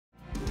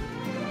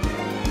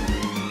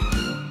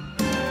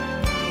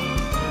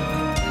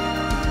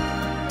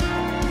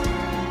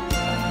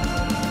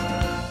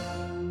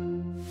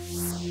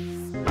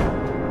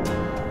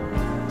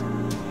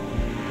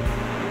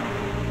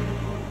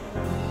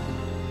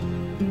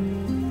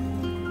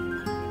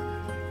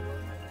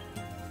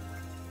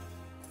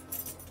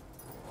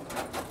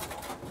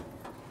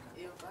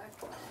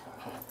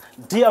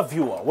Dear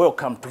viewer,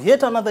 welcome to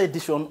yet another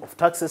edition of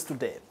Taxes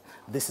Today.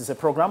 This is a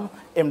program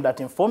aimed at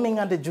informing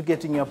and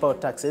educating you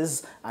about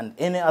taxes and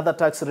any other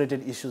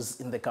tax-related issues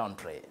in the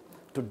country.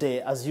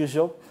 Today, as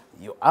usual,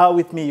 you are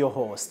with me, your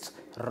host,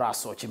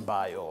 Raso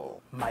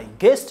Chimbayo. My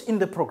guest in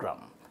the program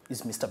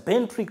is Mr.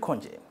 Bentry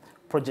Khonje,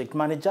 Project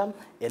Manager,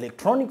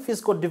 Electronic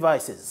Fiscal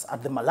Devices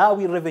at the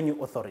Malawi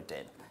Revenue Authority,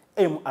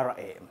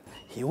 MRA.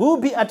 He will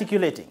be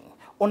articulating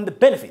on the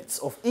benefits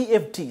of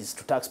EFDs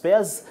to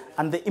taxpayers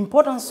and the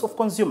importance of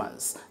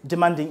consumers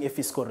demanding a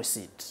fiscal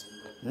receipt.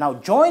 Now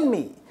join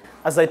me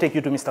as I take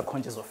you to Mr.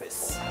 Khonje's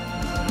office.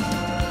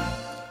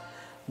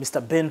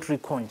 Mr. Bentry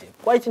Khonje,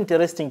 quite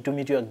interesting to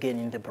meet you again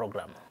in the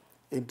program.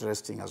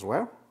 Interesting as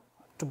well.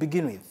 To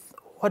begin with,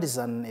 what is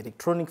an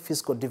electronic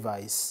fiscal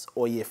device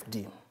or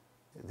EFD?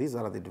 These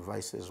are the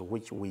devices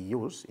which we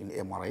use in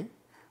MRA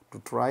to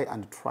try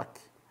and track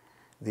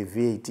the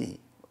VAT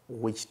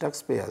which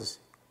taxpayers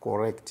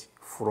correct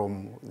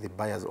from the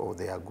buyers of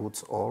their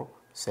goods or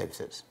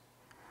services.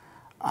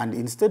 And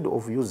instead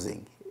of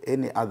using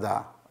any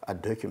other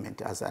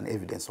document as an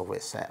evidence of a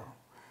sale,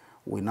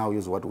 we now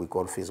use what we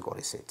call fiscal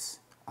receipts.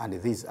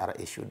 And these are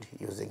issued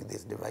using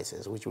these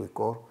devices, which we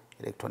call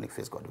electronic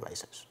fiscal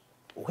devices.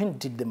 When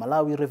did the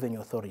Malawi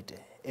Revenue Authority,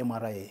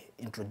 MRA,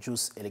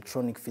 introduce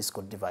electronic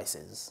fiscal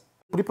devices?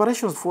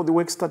 Preparations for the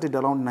work started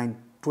around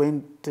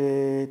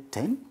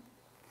 2010.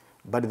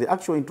 But the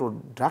actual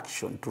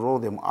introduction to roll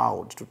them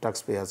out to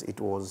taxpayers,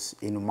 it was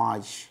in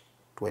March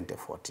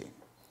 2014.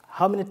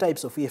 How many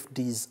types of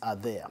EFDs are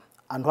there,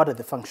 and what are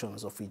the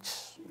functions of each?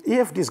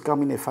 EFDs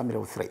come in a family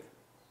of three.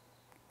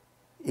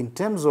 In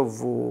terms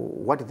of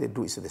what they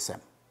do is the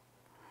same.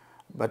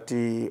 But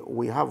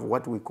we have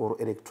what we call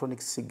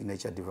electronic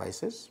signature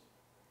devices,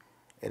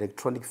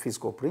 electronic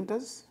fiscal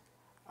printers,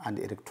 and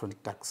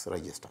electronic tax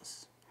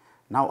registers.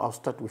 Now I'll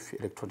start with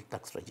electronic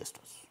tax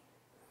registers.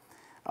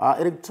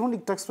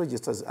 Electronic tax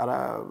registers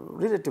are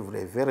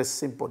relatively very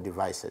simple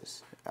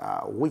devices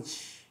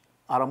which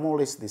are more or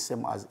less the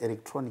same as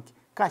electronic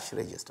cash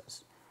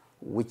registers,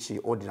 which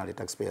ordinary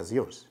taxpayers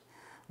use.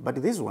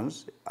 But these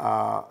ones,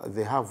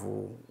 they have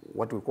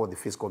what we call the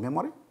fiscal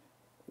memory,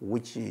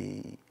 which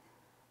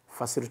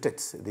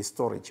facilitates the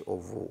storage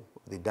of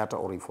the data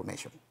or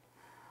information.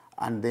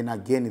 And then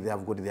again, they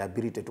have got the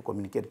ability to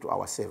communicate to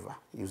our server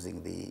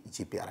using the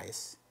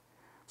GPRS.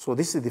 So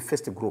this is the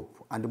first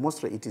group, and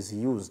mostly it is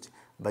used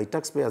by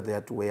taxpayers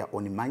that were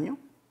on manual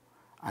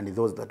and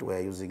those that were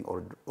using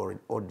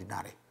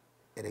ordinary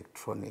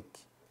electronic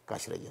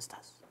cash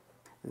registers.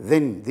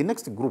 Then the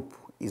next group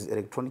is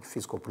electronic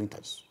fiscal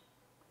printers.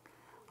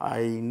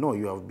 I know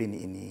you have been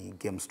in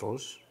game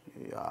stores,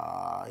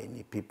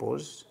 in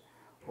People's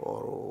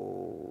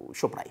or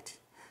ShopRite.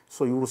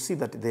 So you will see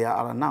that there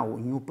are now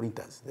new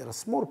printers. There are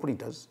small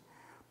printers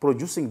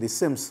producing the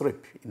same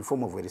strip in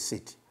form of a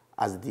receipt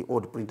as the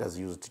old printers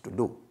used to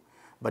do.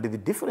 But the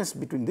difference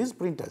between these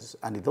printers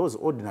and those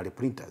ordinary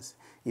printers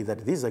is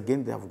that these,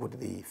 again, they have got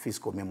the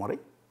fiscal memory,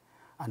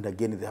 and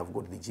again, they have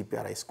got the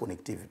GPRS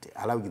connectivity,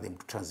 allowing them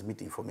to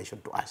transmit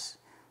information to us.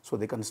 So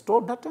they can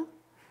store data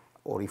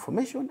or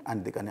information,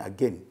 and they can,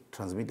 again,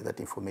 transmit that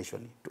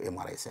information to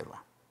MRA server.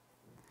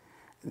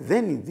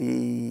 Then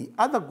the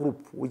other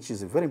group, which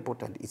is very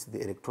important, is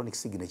the electronic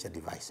signature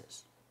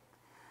devices.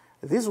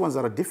 These ones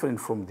are different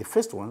from the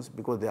first ones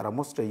because they are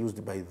mostly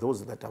used by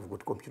those that have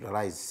got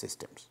computerized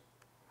systems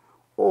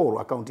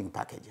or accounting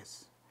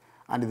packages.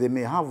 And they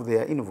may have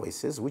their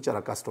invoices, which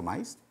are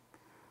customized,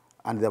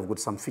 and they have got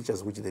some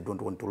features which they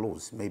don't want to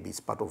lose. Maybe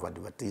it's part of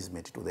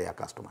advertisement to their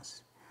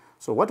customers.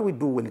 So what we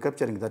do when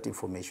capturing that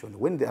information,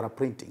 when they are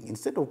printing,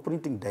 instead of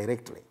printing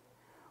directly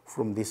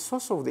from the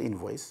source of the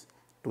invoice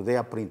to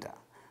their printer,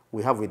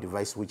 we have a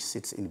device which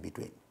sits in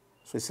between.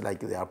 So it's like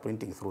they are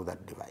printing through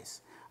that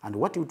device. And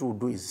what it will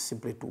do is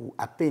simply to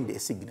append a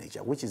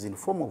signature, which is in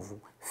form of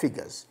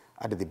figures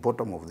at the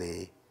bottom of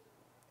the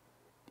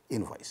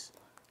invoice.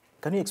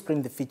 Can you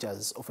explain the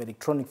features of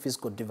electronic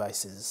fiscal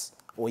devices,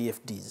 or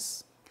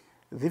EFDs?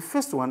 The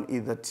first one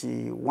is that,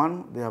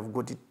 one, they have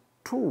got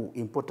two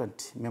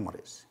important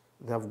memories.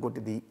 They have got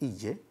the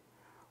EJ,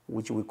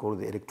 which we call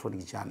the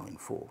electronic journal in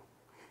full.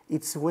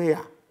 It's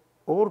where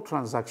all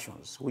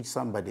transactions which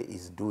somebody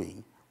is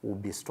doing will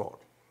be stored.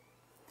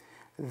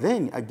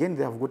 Then, again,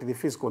 they have got the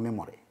physical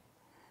memory.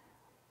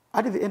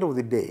 At the end of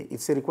the day,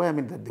 it's a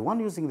requirement that the one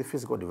using the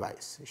physical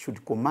device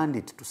should command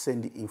it to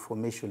send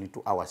information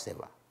to our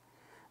server.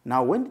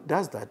 Now, when it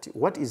does that,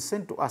 what is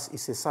sent to us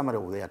is a summary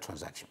of their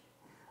transaction.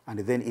 And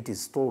then it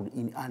is stored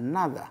in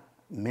another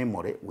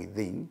memory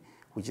within,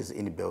 which is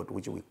inbuilt,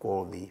 which we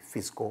call the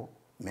fiscal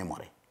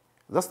memory.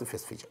 That's the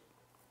first feature.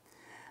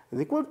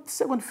 The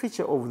second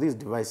feature of these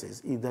devices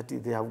is that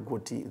they have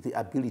got the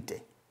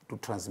ability to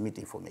transmit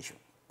information.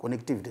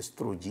 Connectivity is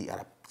through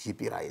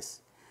GPRS.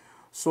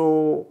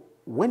 So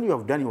when you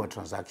have done your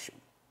transaction,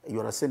 you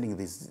are sending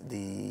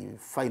the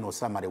final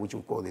summary, which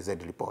we call the Z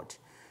report.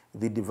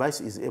 The device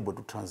is able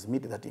to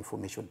transmit that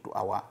information to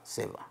our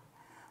server.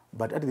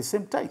 But at the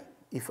same time,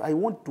 if I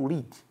want to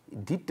read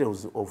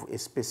details of a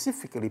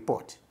specific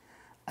report,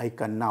 I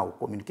can now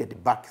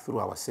communicate back through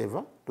our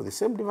server to the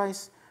same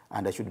device,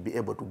 and I should be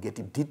able to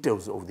get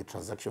details of the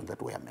transactions that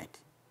were made.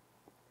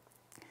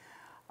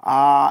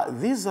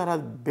 These are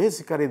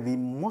basically the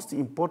most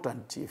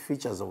important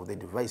features of the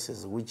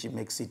devices, which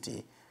makes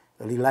it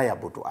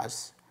reliable to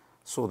us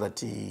so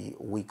that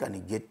we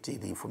can get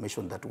the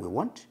information that we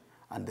want,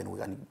 and then we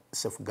can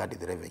safeguard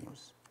the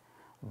revenues.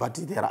 But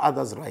there are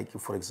others, like,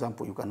 for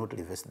example, you cannot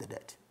reverse the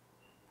debt.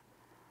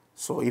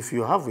 So if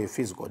you have a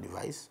physical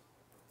device,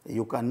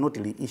 you cannot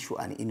reissue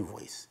an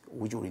invoice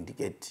which will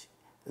indicate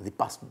the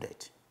past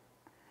debt.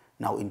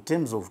 Now, in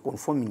terms of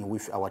conforming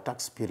with our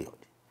tax period,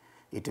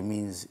 it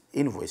means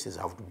invoices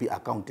have to be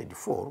accounted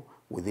for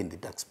within the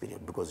tax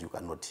period because you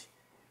cannot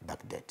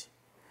backdate.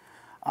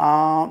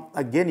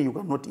 Again, you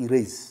cannot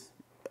erase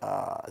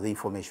the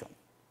information.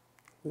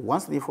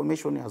 Once the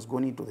information has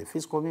gone into the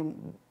fiscal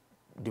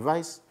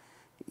device,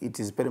 it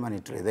is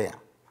permanently there.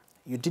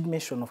 You did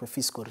mention of a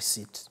fiscal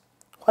receipt.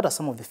 What are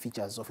some of the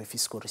features of a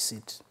fiscal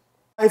receipt?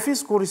 A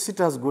fiscal receipt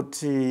has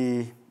got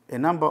a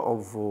number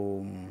of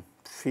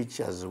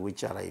features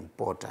which are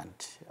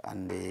important,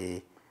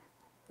 and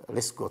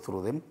let's go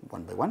through them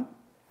one by one.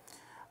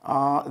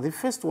 The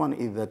first one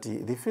is that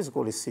the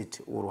fiscal receipt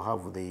will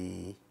have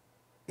the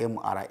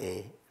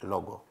MRA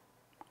logo.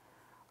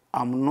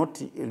 I'm not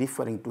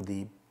referring to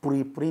the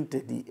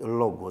pre-printed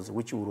logos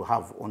which we will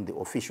have on the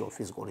official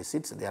fiscal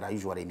receipts. They are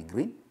usually in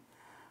green,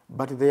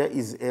 but there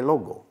is a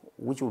logo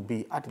which will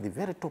be at the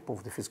very top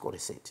of the fiscal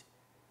receipt.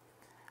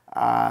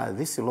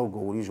 This logo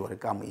will usually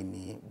come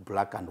in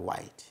black and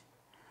white.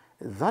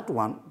 That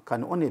one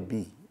can only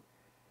be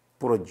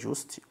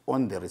produced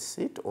on the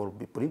receipt or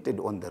be printed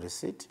on the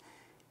receipt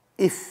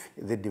if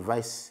the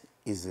device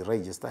is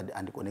registered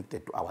and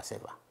connected to our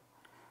server.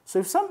 So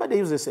if somebody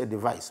uses a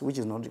device which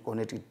is not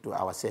connected to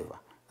our server,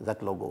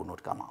 that logo will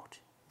not come out.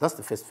 That's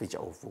the first feature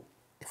of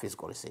a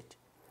physical receipt.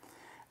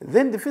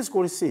 Then the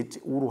physical receipt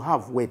will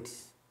have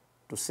words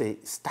to say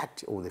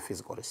start of the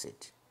physical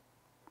receipt.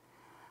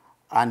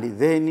 And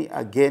then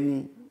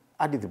again,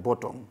 at the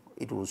bottom,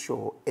 it will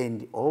show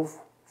end of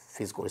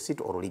physical receipt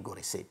or legal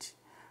receipt.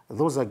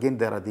 Those, again,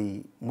 they are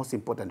the most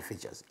important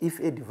features. If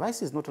a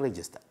device is not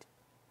registered,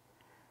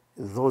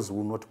 those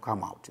will not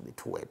come out, the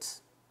two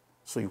words.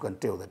 So you can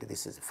tell that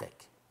this is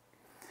fake.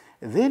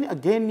 Then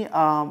again,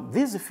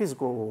 these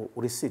physical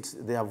receipts,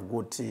 they have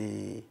got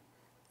the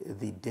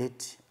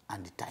date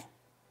and the time.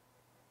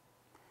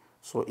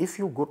 So if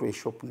you go to a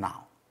shop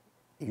now,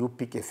 you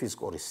pick a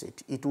physical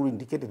receipt, it will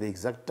indicate the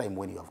exact time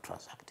when you have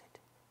transacted.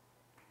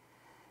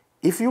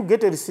 If you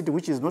get a receipt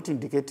which is not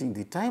indicating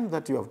the time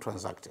that you have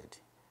transacted,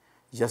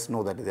 just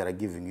know that they are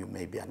giving you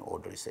maybe an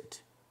old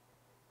receipt.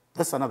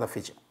 That's another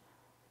feature.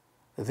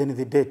 Then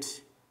the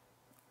date,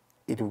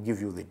 it will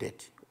give you the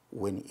date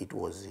when it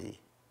was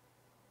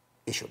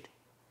issued.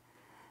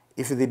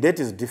 If the date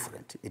is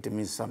different, it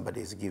means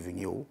somebody is giving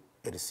you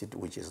a receipt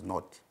which is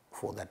not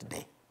for that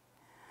day.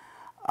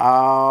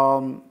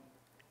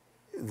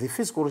 The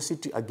fiscal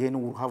receipt, again,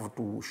 will have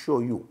to show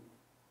you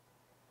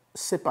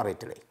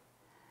separately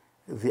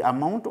the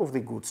amount of the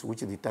goods which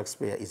the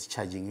taxpayer is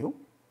charging you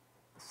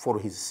for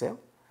his sale,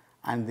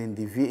 and then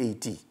the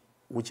VAT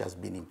which has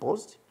been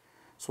imposed,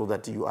 so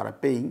that you are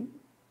paying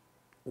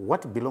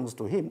what belongs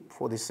to him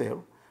for the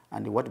sale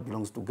and what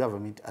belongs to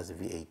government as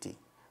VAT,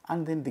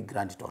 and then the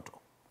grand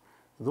total.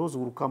 Those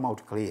will come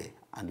out clear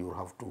and you will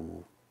have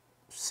to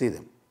see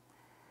them.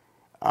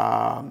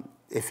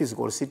 A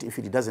physical receipt, if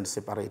it doesn't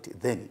separate,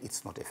 then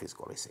it's not a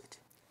physical receipt.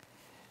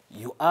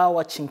 You are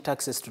watching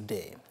Taxes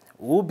Today.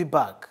 We'll be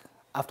back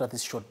after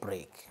this short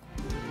break.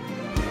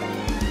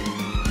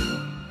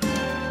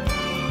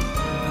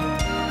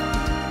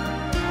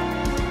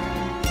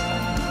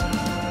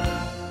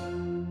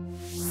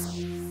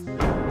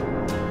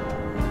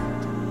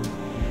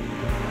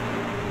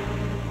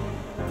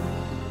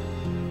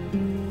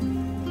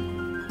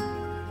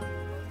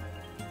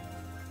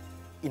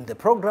 In the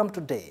program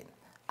today,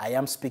 I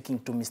am speaking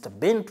to Mr.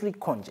 Bentry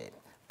Khonje,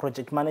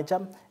 Project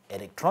Manager,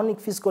 Electronic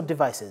Fiscal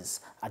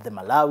Devices at the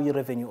Malawi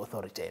Revenue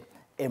Authority,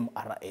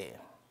 MRA.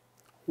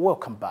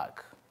 Welcome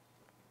back.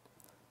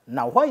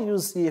 Now, why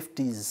use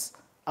EFDs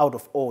out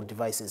of all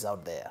devices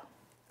out there?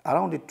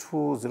 Around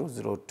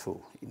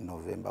 2002 in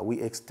November, we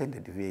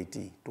extended VAT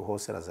to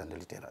wholesalers and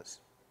retailers.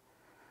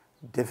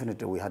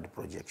 Definitely we had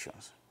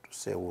projections to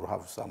say we'll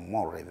have some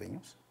more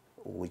revenues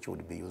which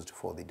would be used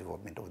for the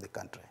development of the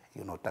country.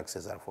 You know,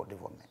 taxes are for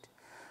development.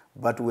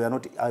 But we are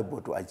not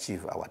able to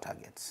achieve our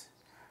targets.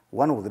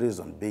 One of the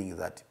reasons being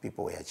that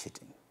people were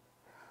cheating.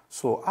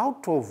 So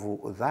out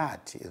of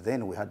that,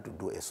 then we had to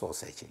do a soul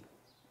searching.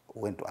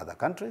 Went to other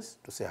countries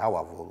to say how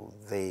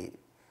have they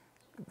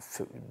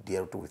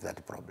dealt with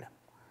that problem.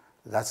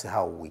 That's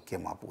how we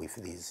came up with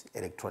these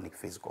electronic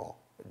fiscal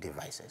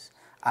devices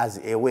as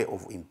a way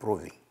of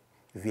improving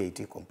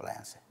VAT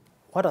compliance.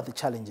 What are the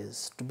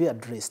challenges to be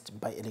addressed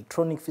by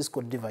electronic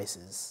fiscal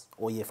devices,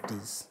 or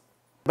EFDs?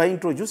 By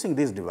introducing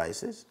these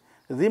devices,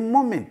 the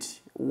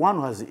moment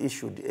one has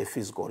issued a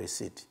fiscal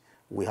receipt,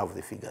 we have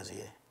the figures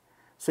here.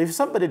 So if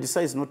somebody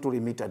decides not to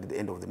remit at the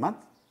end of the month,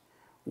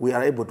 we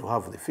are able to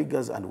have the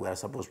figures and we are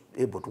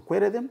able to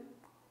query them,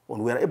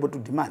 and we are able to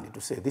demand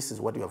to say, this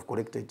is what you have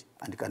collected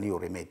and can you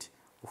remit,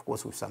 of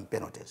course with some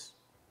penalties.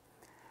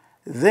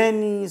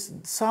 Then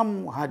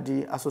some had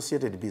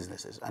associated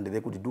businesses and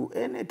they could do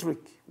any trick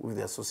with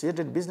the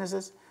associated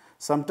businesses,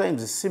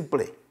 sometimes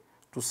simply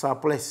to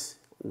surplus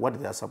what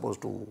they are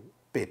supposed to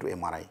pay to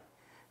MRI.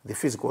 The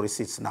physical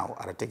receipts now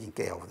are taking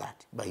care of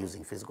that by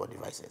using Fiscal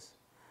Devices.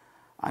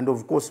 And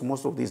of course,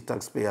 most of these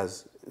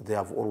taxpayers, they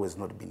have always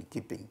not been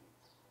keeping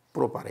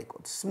proper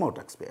records, small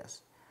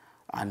taxpayers.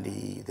 And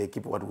they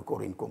keep what we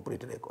call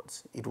incomplete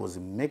records. It was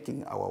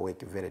making our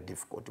work very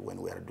difficult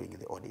when we are doing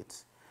the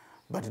audits.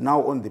 But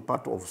now on the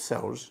part of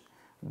sales,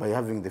 by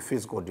having the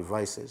Fiscal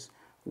Devices,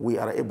 we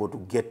are able to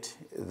get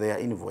their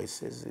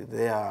invoices,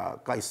 their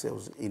cash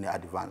sales in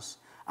advance.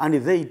 And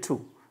they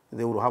too,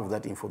 they will have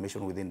that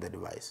information within the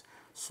device.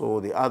 So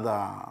the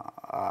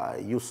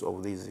other use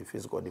of these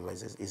Fiscal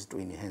Devices is to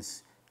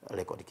enhance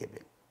record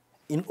keeping.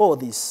 In all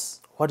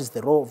this, what is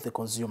the role of the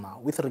consumer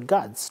with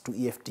regards to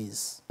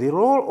EFDs? The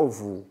role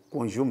of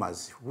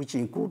consumers, which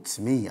includes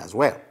me as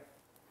well,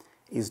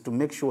 is to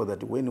make sure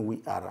that when we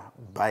are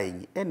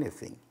buying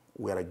anything,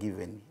 we are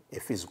given a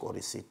physical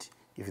receipt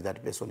if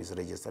that person is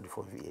registered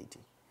for VAT.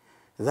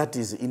 That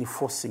is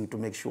enforcing to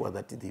make sure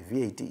that the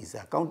VAT is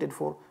accounted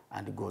for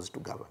and goes to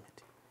government.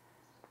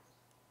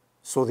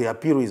 So the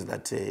appeal is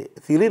that the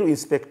real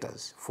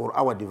inspectors for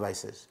our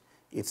devices,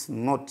 it's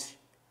not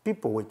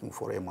people working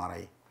for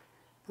MRA.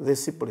 They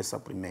simply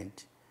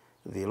supplement.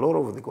 The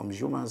role of the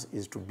consumers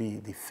is to be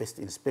the first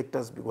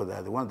inspectors because they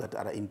are the ones that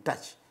are in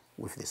touch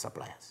with the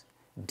suppliers.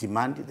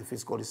 Demand the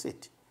fiscal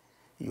receipt.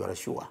 You are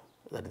sure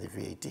that the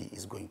VAT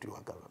is going to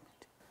your government.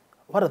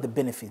 What are the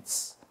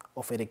benefits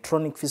of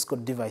electronic fiscal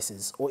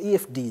devices or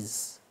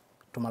EFDs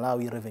to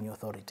Malawi Revenue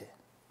Authority?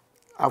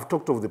 I've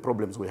talked of the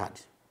problems we had.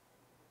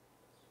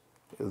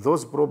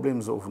 Those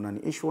problems of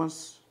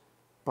non-issuance,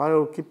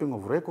 parallel keeping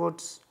of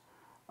records,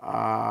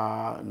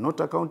 not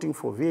accounting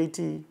for VAT,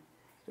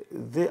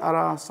 they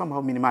are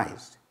somehow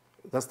minimized.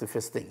 That's the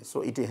first thing.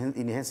 So it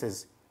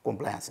enhances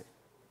compliance.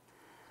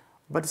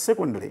 But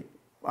secondly,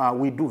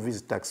 we do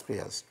visit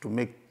taxpayers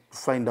to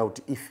find out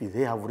if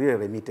they have really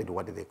remitted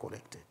what they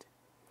collected.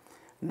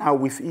 Now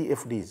with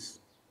EFDs,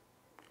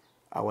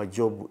 our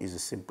job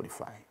is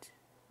simplified.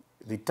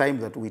 The time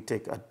that we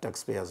take at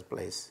taxpayers'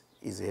 place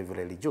is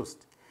heavily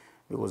reduced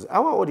because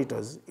our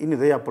auditors, in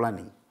their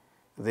planning,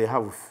 they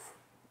have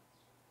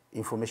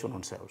information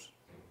on sales.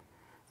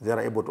 They are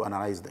able to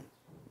analyze them.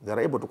 They are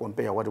able to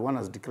compare what one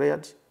has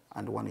declared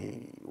and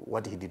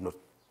what he did not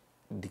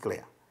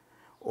declare,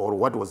 or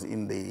what was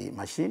in the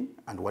machine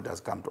and what has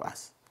come to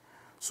us.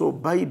 So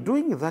by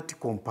doing that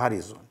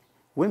comparison,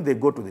 when they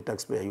go to the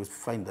taxpayer, you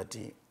find that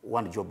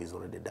one job is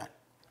already done.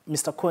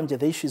 Mr. Khonje,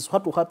 the issue is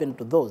what will happen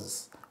to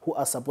those who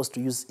are supposed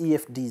to use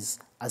EFDs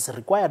as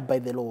required by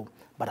the law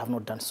but have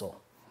not done so?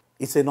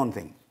 It's a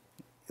non-thing.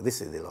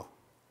 This is the law.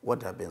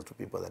 What happens to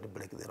people that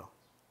break the law?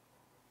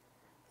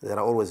 There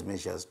are always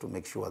measures to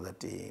make sure that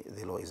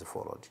the law is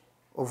followed.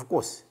 Of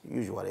course,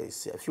 usually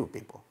it's a few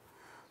people.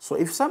 So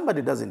if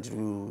somebody doesn't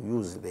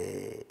use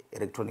the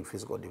electronic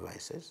fiscal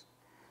devices,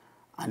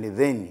 and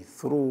then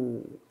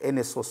through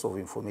any source of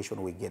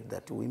information we get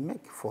that, we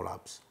make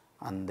follow-ups,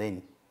 and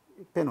then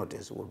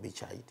penalties will be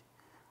charged.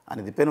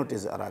 And the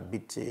penalties are a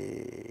bit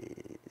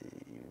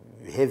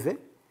heavy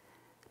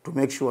to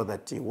make sure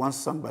that once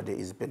somebody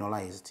is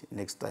penalized,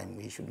 next time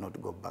we should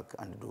not go back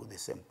and do the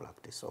same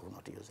practice of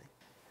not using.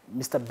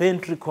 Mr.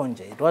 Bentry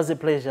Khonje, it was a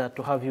pleasure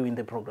to have you in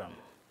the program.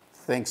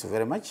 Thanks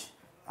very much.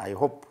 I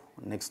hope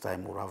next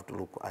time we'll have to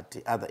look at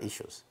the other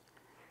issues.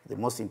 The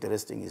most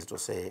interesting is to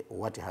say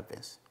what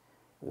happens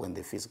when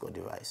the fiscal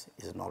device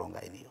is no longer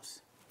in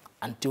use.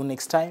 Until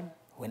next time,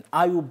 when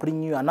I will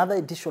bring you another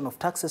edition of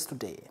Taxes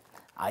Today,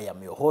 I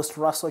am your host,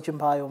 Russell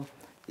Chimpayo.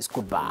 It's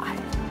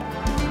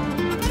goodbye.